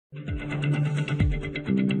With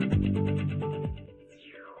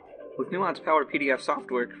Nuance Power PDF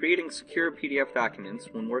software, creating secure PDF documents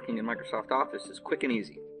when working in Microsoft Office is quick and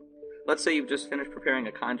easy. Let's say you've just finished preparing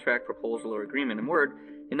a contract, proposal, or agreement in Word,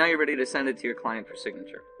 and now you're ready to send it to your client for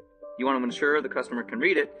signature. You want to ensure the customer can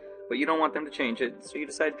read it, but you don't want them to change it, so you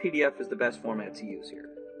decide PDF is the best format to use here.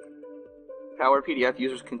 Power PDF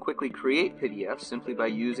users can quickly create PDFs simply by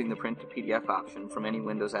using the Print to PDF option from any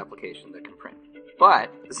Windows application that can print.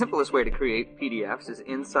 But the simplest way to create PDFs is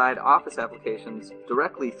inside Office applications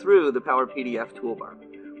directly through the Power PDF toolbar,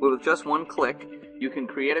 where with just one click, you can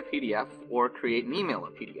create a PDF or create and email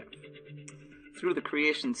a PDF. Through the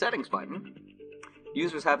Creation Settings button,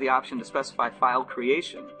 users have the option to specify file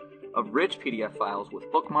creation of rich PDF files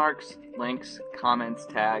with bookmarks, links, comments,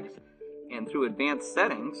 tags, and through Advanced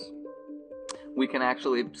Settings, we can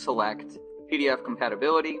actually select PDF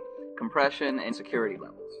compatibility, compression, and security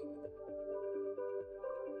levels.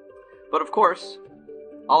 But of course,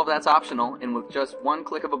 all of that's optional, and with just one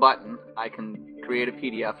click of a button, I can create a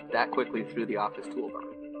PDF that quickly through the Office toolbar.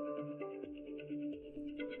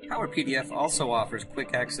 Power PDF also offers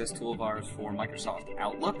quick access toolbars for Microsoft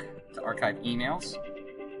Outlook to archive emails,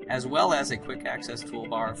 as well as a quick access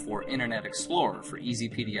toolbar for Internet Explorer for easy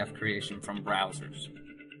PDF creation from browsers.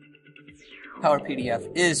 Power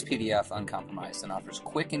PDF is PDF uncompromised and offers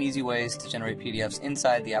quick and easy ways to generate PDFs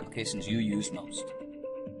inside the applications you use most.